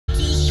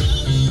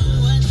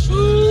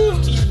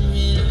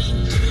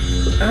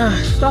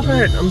Stop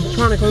it, I'm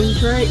trying to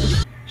concentrate.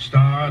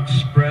 Start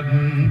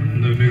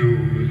spreading the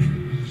news.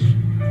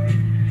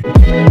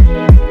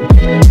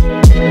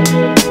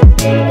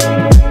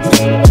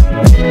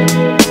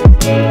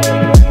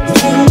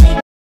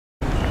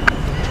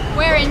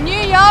 We're in New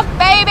York,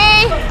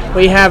 baby!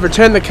 We have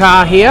returned the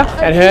car here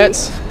at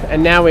Hertz,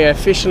 and now we are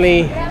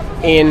officially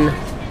in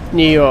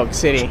New York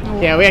City.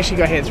 Yeah, we actually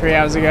got here 3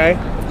 hours ago.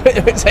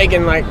 It's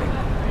taken like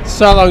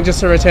so long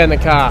just to return the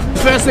car.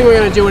 First thing we're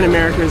going to do in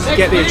America is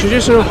get the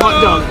traditional hot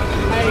dog.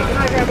 Hey, can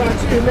I grab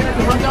 2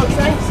 American hot dogs,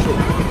 thanks?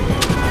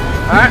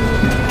 Alright,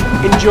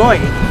 enjoy.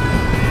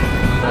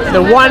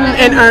 The one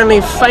and only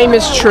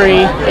famous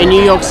tree in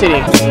New York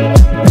City.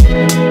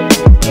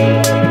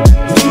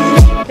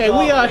 Okay,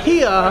 we are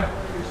here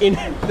in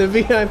the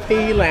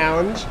VIP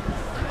lounge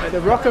at the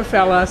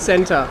Rockefeller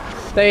Center.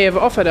 They have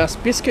offered us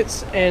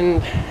biscuits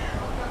and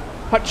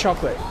hot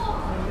chocolate.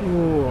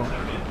 Ooh.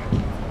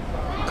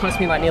 Cost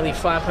me like nearly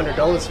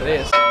 $500 for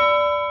this.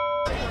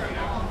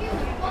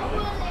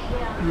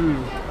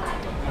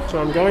 So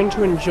I'm going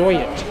to enjoy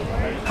it.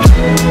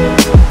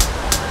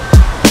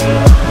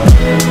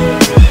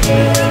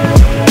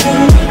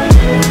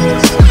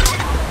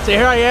 So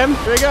here I am.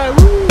 Here we go.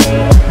 Woo.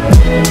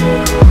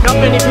 Not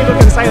many people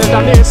can say they've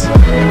done this.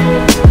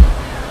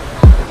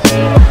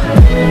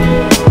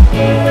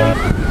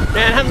 Man,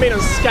 I haven't been on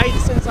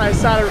skates since I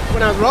started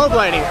when I was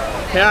rollerblading.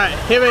 Alright,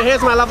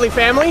 here's my lovely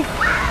family.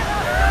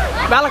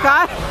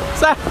 Malachi,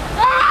 so.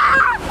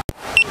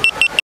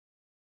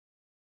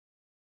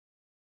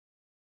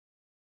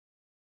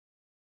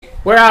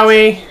 Where are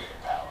we?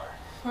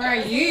 Where are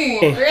you?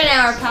 We're in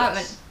our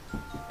apartment.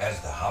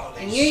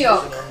 In New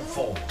York.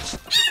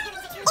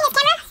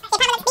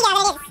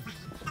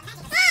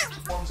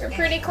 We're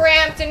pretty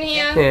cramped in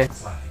here. Yeah.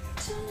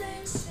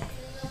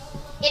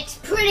 It's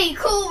pretty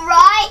cool,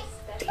 right?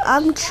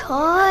 I'm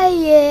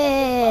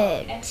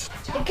tired.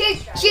 The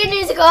kitchen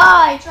is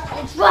gone.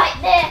 It's right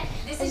there.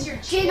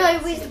 Do you know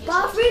where's the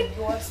bathroom?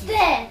 It's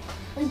there.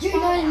 And do you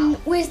know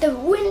where's the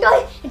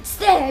window? It's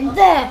there and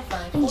there.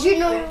 And do you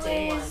know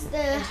where's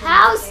the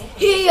house?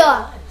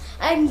 Here.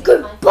 And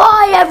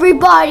goodbye,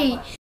 everybody.